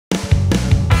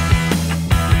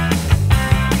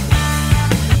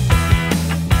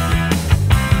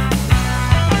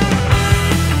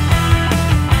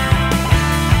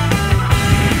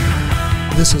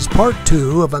This is part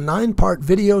 2 of a 9-part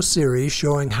video series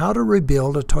showing how to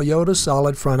rebuild a Toyota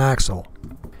solid front axle.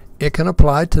 It can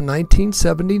apply to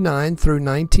 1979 through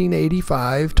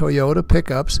 1985 Toyota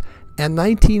pickups and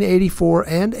 1984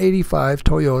 and 85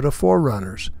 Toyota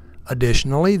 4Runners.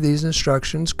 Additionally, these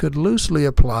instructions could loosely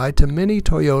apply to many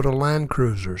Toyota Land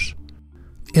Cruisers.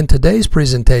 In today's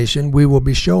presentation, we will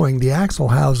be showing the axle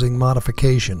housing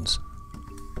modifications.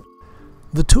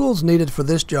 The tools needed for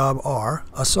this job are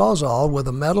a sawzall with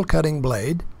a metal cutting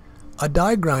blade, a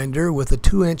die grinder with a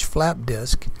 2-inch flap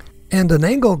disc, and an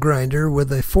angle grinder with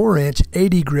a 4-inch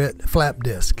 80 grit flap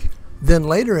disc. Then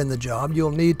later in the job,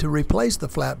 you'll need to replace the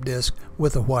flap disc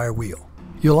with a wire wheel.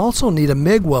 You'll also need a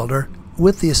MIG welder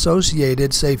with the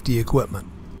associated safety equipment.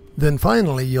 Then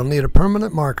finally, you'll need a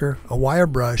permanent marker, a wire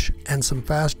brush, and some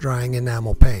fast-drying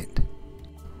enamel paint.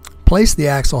 Place the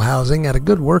axle housing at a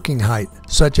good working height,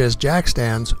 such as jack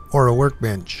stands or a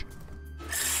workbench.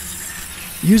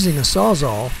 Using a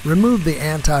sawzall, remove the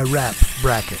anti-wrap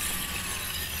bracket.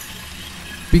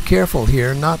 Be careful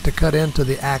here not to cut into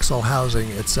the axle housing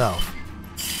itself.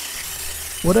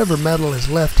 Whatever metal is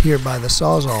left here by the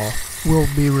sawzall will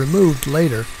be removed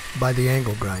later by the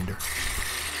angle grinder.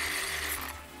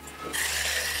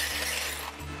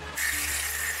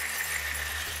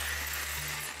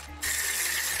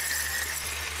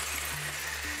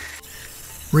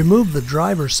 Remove the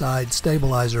driver's side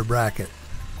stabilizer bracket.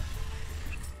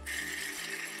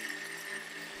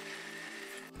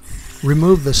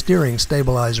 Remove the steering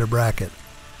stabilizer bracket.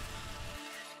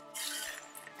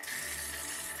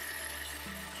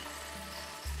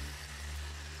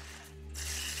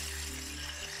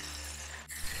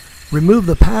 Remove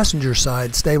the passenger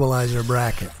side stabilizer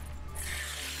bracket.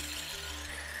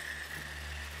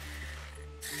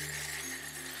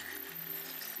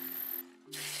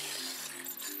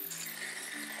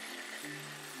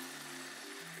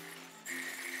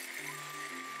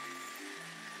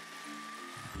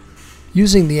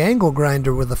 Using the angle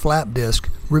grinder with a flap disc,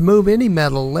 remove any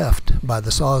metal left by the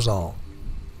sawzall.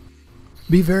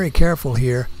 Be very careful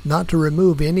here not to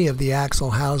remove any of the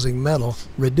axle housing metal,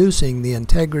 reducing the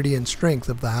integrity and strength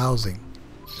of the housing.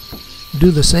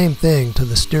 Do the same thing to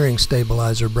the steering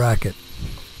stabilizer bracket.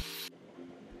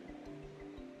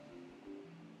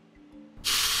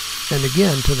 And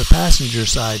again to the passenger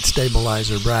side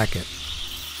stabilizer bracket.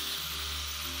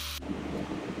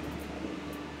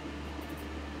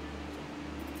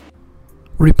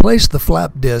 Replace the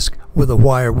flap disc with a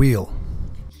wire wheel.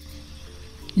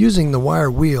 Using the wire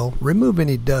wheel, remove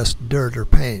any dust, dirt, or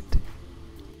paint.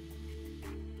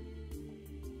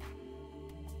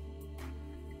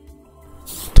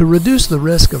 To reduce the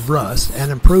risk of rust and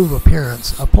improve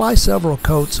appearance, apply several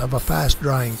coats of a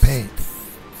fast-drying paint.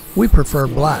 We prefer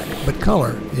black, but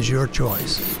color is your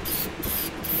choice.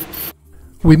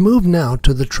 We move now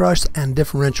to the truss and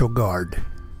differential guard.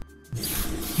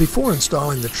 Before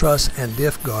installing the truss and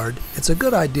diff guard, it's a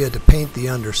good idea to paint the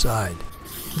underside.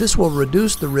 This will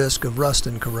reduce the risk of rust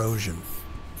and corrosion.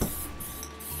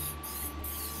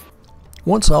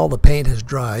 Once all the paint has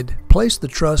dried, place the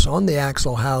truss on the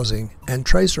axle housing and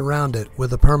trace around it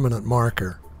with a permanent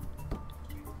marker.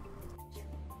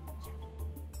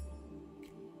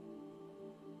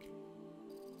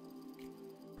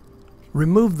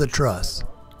 Remove the truss.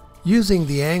 Using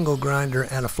the angle grinder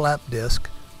and a flap disc,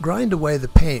 grind away the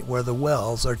paint where the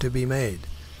wells are to be made.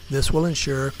 This will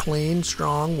ensure clean,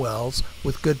 strong wells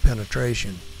with good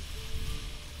penetration.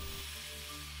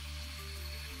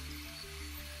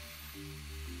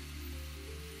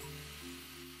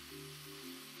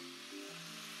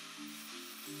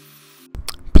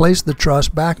 Place the truss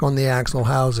back on the axle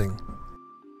housing.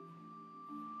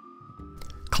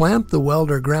 Clamp the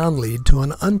welder ground lead to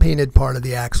an unpainted part of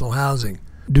the axle housing.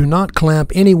 Do not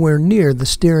clamp anywhere near the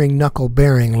steering knuckle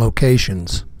bearing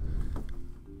locations.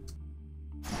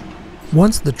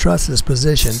 Once the truss is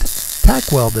positioned,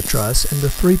 tack weld the truss in the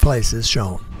 3 places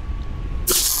shown.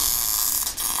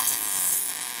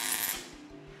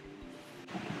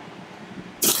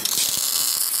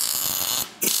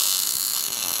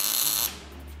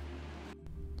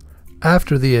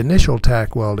 After the initial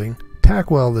tack welding,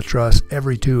 tack weld the truss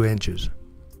every 2 inches.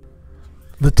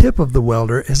 The tip of the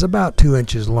welder is about 2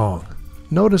 inches long.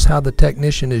 Notice how the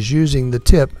technician is using the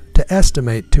tip to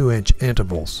estimate 2-inch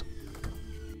intervals.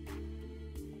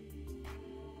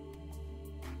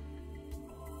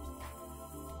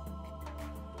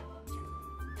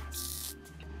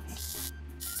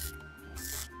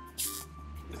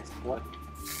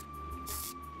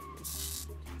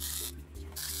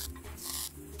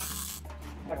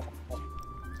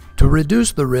 To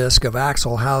reduce the risk of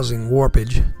axle housing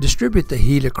warpage, distribute the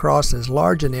heat across as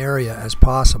large an area as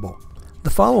possible. The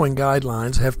following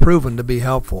guidelines have proven to be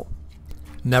helpful.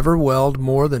 Never weld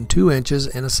more than 2 inches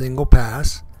in a single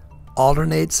pass.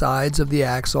 Alternate sides of the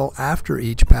axle after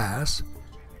each pass.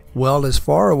 Weld as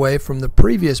far away from the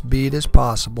previous bead as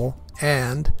possible,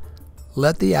 and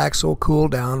let the axle cool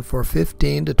down for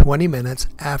 15 to 20 minutes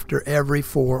after every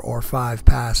 4 or 5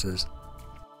 passes.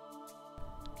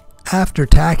 After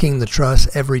tacking the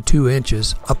truss every 2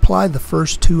 inches, apply the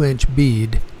first 2-inch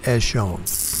bead as shown.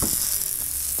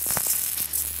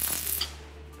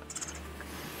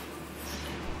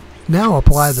 Now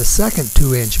apply the second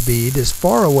 2-inch bead as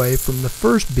far away from the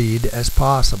first bead as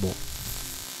possible.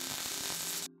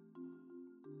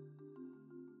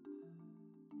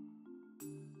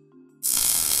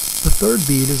 The third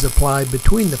bead is applied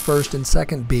between the first and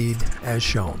second bead as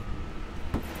shown.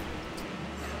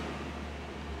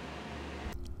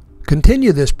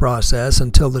 Continue this process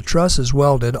until the truss is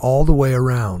welded all the way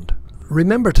around.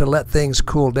 Remember to let things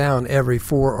cool down every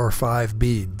 4 or 5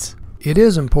 beads. It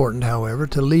is important, however,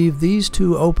 to leave these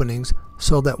 2 openings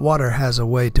so that water has a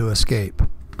way to escape.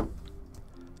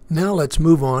 Now let's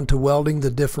move on to welding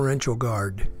the differential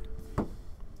guard.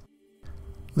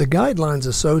 The guidelines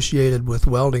associated with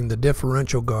welding the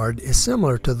differential guard is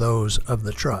similar to those of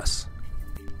the truss.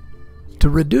 To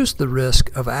reduce the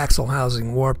risk of axle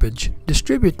housing warpage,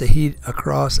 distribute the heat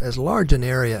across as large an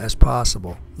area as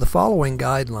possible. The following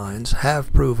guidelines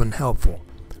have proven helpful.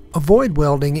 Avoid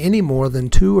welding any more than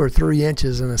 2 or 3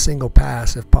 inches in a single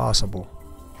pass if possible.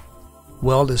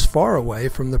 Weld as far away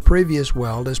from the previous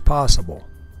weld as possible.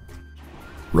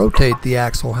 Rotate the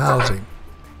axle housing.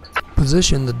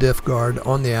 Position the diff guard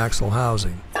on the axle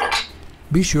housing.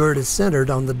 Be sure it is centered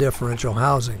on the differential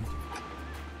housing.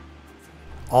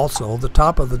 Also, the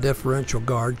top of the differential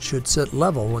guard should sit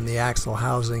level when the axle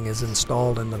housing is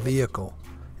installed in the vehicle.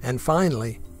 And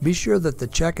finally, be sure that the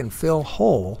check and fill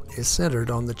hole is centered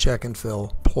on the check and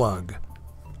fill plug.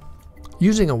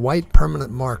 Using a white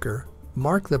permanent marker,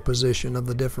 mark the position of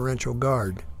the differential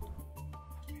guard.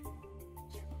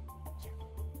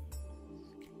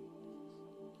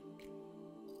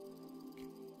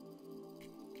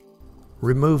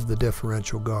 Remove the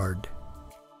differential guard.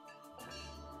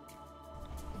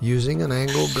 Using an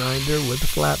angle grinder with a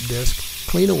flap disc,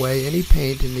 clean away any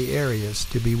paint in the areas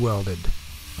to be welded.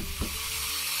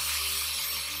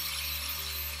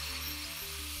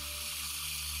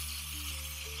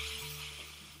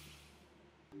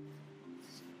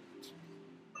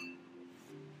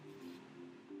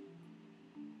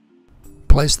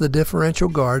 Place the differential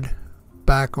guard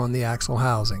back on the axle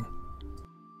housing.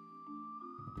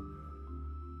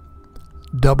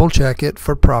 Double check it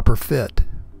for proper fit.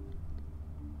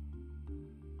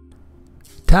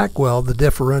 Tack weld the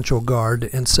differential guard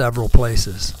in several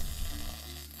places.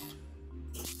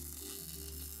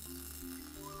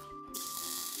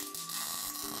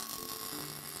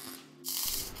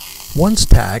 Once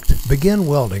tacked, begin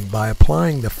welding by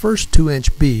applying the first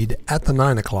 2-inch bead at the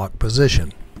 9 o'clock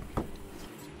position.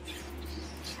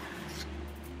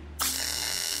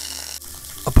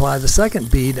 Apply the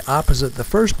second bead opposite the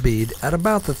first bead at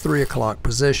about the 3 o'clock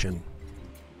position.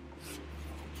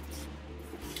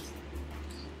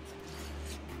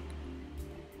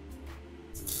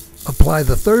 Apply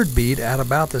the third bead at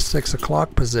about the 6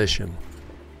 o'clock position.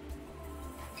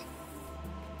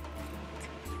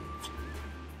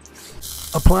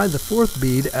 Apply the fourth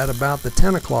bead at about the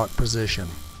 10 o'clock position.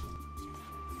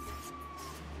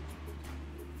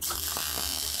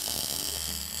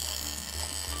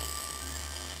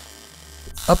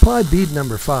 Apply bead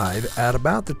number 5 at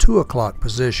about the 2 o'clock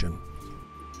position.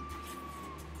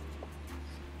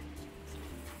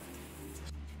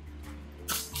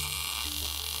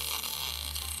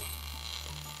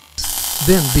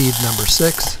 Then bead number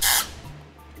 6.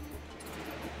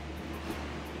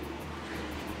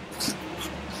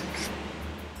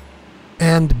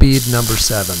 And bead number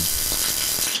 7.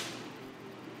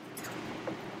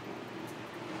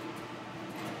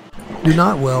 Do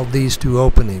not weld these 2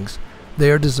 openings. They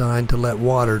are designed to let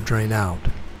water drain out.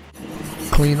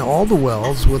 Clean all the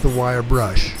welds with a wire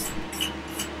brush.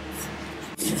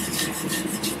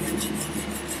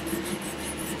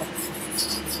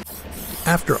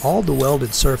 After all the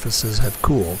welded surfaces have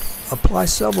cooled, apply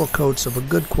several coats of a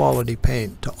good quality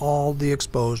paint to all the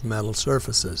exposed metal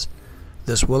surfaces.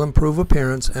 This will improve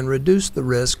appearance and reduce the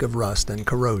risk of rust and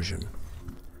corrosion.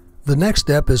 The next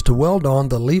step is to weld on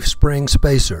the leaf spring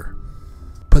spacer.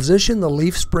 Position the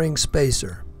leaf spring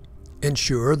spacer.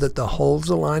 Ensure that the holes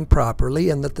align properly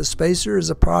and that the spacer is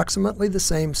approximately the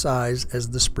same size as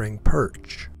the spring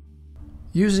perch.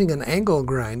 Using an angle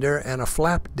grinder and a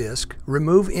flap disc,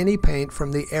 remove any paint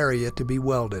from the area to be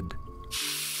welded.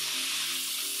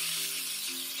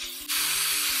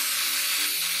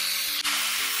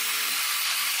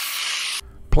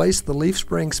 place the leaf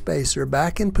spring spacer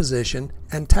back in position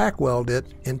and tack weld it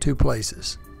in 2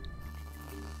 places.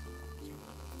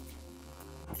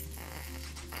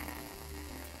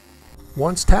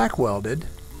 Once tack welded,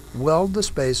 weld the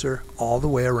spacer all the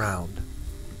way around.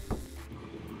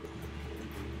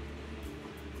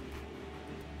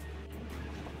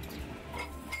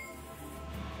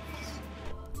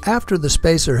 After the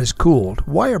spacer has cooled,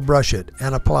 wire brush it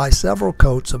and apply several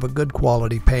coats of a good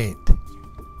quality paint.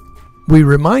 We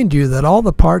remind you that all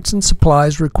the parts and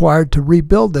supplies required to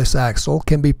rebuild this axle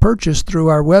can be purchased through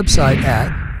our website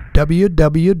at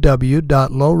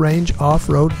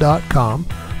www.lowrangeoffroad.com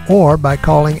or by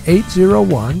calling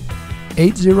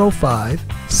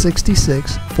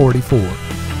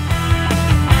 801-805-6644.